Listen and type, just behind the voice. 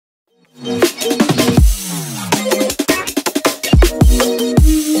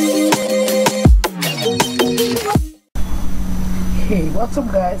What's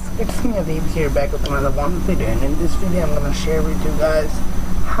up guys, it's me Adib here back with another one video, and in this video I'm gonna share with you guys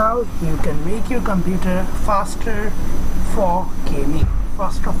how you can make your computer faster for gaming.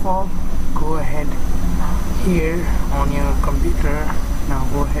 First of all, go ahead here on your computer. Now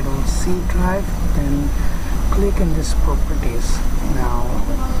go ahead on C drive, then click in this properties. Now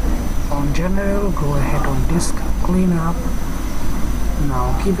on general, go ahead on disk cleanup.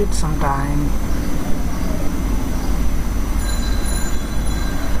 Now give it some time.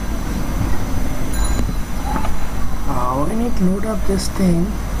 When it load up this thing,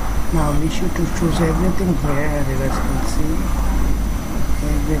 now be sure to choose everything here, as you guys can see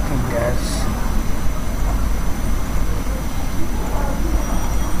everything guys.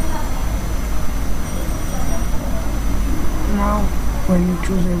 Now when you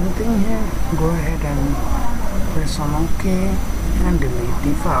choose everything here, go ahead and press on OK and delete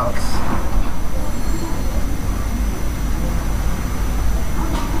the files.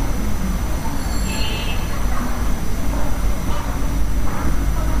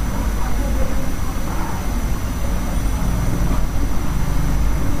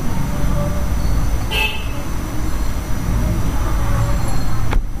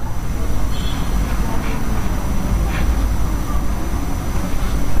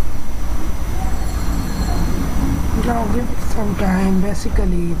 Now give it some time.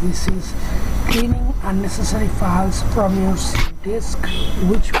 Basically this is cleaning unnecessary files from your disk,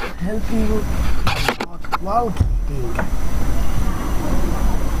 which will help you a lot while gaming.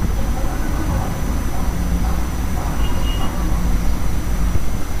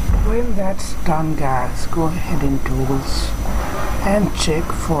 When that's done guys, go ahead in tools and check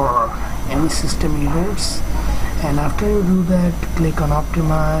for any system errors, and after you do that, click on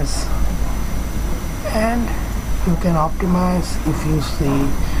optimize, and you can optimize if you see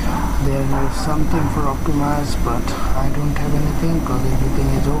there is something for optimize, but I don't have anything because everything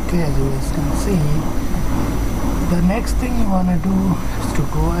is okay, as you guys can see. The next thing you want to do is to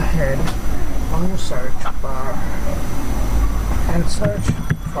go ahead on your search bar and search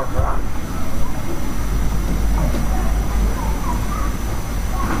for run.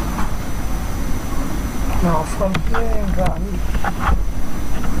 Now from here in run,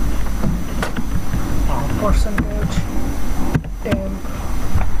 percentage temp,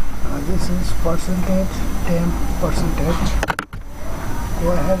 this is percentage temp percentage.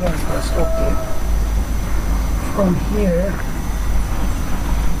 Go ahead and press OK. From here,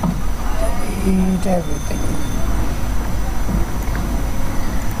 delete everything.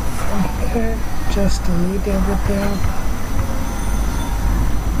 From here, just delete everything.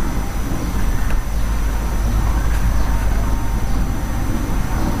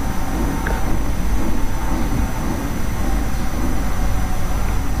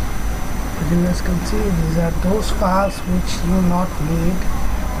 You guys can see these are those files which you not need,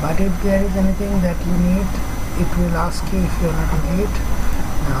 but if there is anything that you need, it will ask you if you want to delete.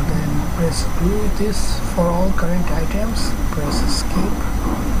 Now then press do this for all current items, press escape.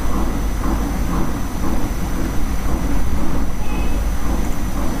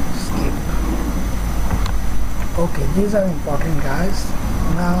 Skip. Okay, these are important guys.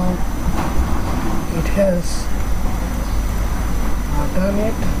 Now it has done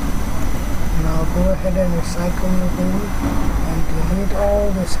it. Now go ahead and recycle your bin and delete all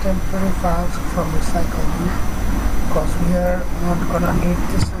these temporary files from recycle bin, because we are not gonna need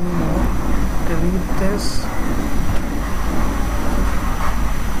this anymore. Delete this.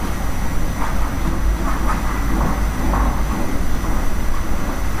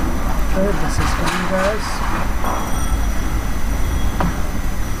 Okay, this is done guys.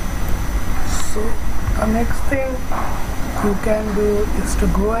 So the next thing you can do is to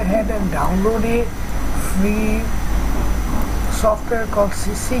go ahead and download a free software called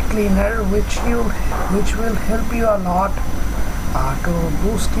CCleaner, which will help you a lot to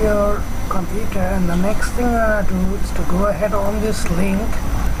boost your computer. And the next thing I do is to go ahead on this link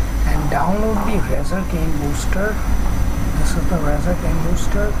and download the Razer Game Booster. This is the Razer Game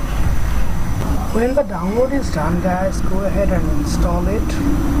Booster. When the download is done guys, go ahead and install it.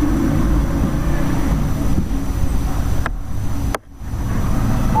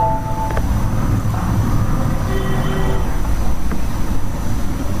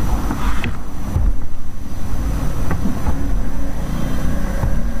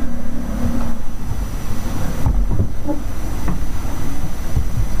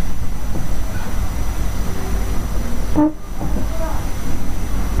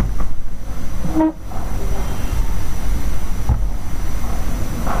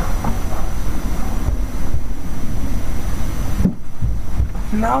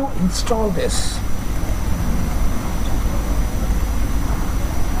 Now install this.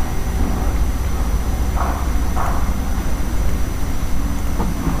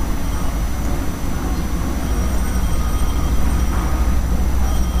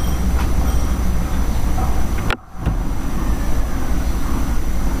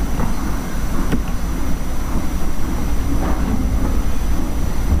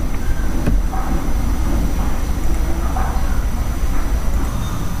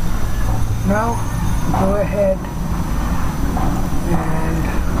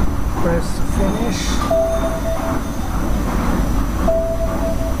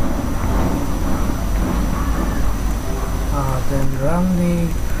 run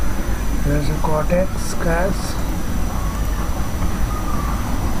the Cortex, guys.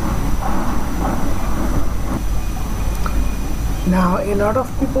 Now a lot of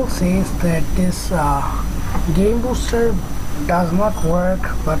people says that this game booster does not work,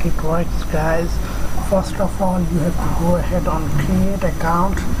 but it works, guys. First of all, you have to go ahead on create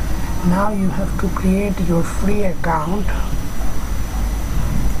account. Now you have to create your free account.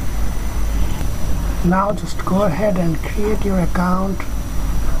 Now just go ahead and create your account.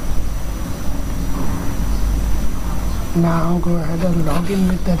 Now go ahead and log in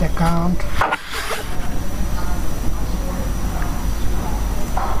with that account.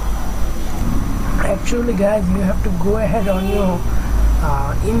 Actually, guys, you have to go ahead on your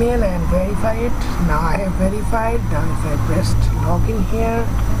email and verify it. Now I have verified. Now if I press login here,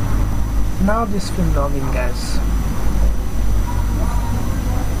 now this will log in, guys.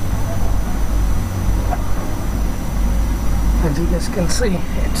 As you guys can see,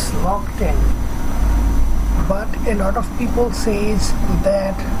 it's logged in. But a lot of people says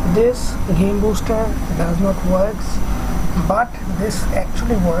that this game booster does not works, but this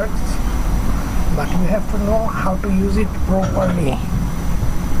actually works. But you have to know how to use it properly.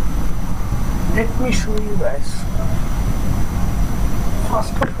 Let me show you, guys.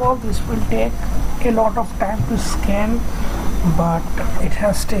 First of all, this will take a lot of time to scan, but it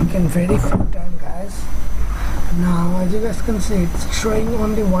has taken very few time, guys. Now as you guys can see, it's showing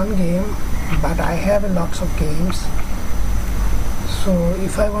only one game, but I have a lots of games. So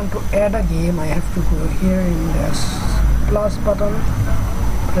if I want to add a game, I have to go here in this plus button,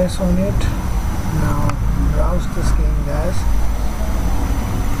 press on it. Now browse this game, guys.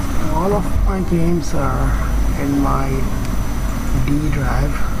 All of my games are in my D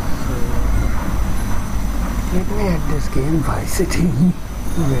drive, so let me add this game, Vice City.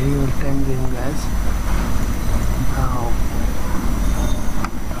 Very old time game, guys. Now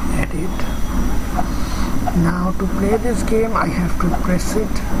add it. Now to play this game, I have to press it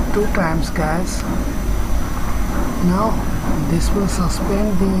 2 times, guys. Now this will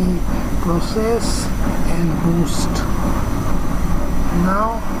suspend the process and boost.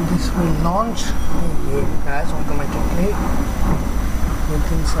 Now this will launch the game, guys, automatically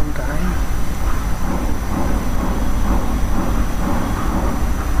within some time.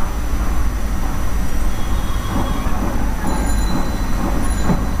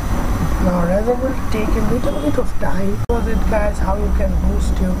 Now rather will take a little bit of time. Was it, guys, how you can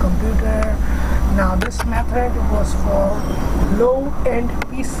boost your computer. Now this method was for low-end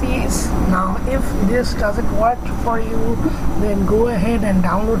PCs. Now if this doesn't work for you, then go ahead and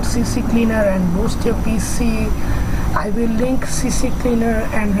download CCleaner and boost your PC. I will link CCleaner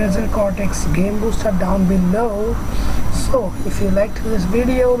and Razer Cortex game booster down below. So if you liked this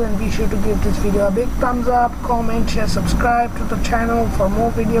video, then be sure to give this video a big thumbs up, comment, share, subscribe to the channel for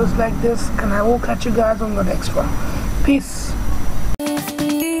more videos like this, and I will catch you guys on the next one. Peace.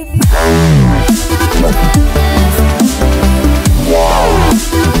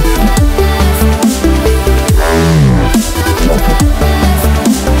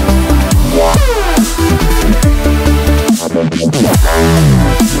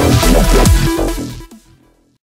 Wow.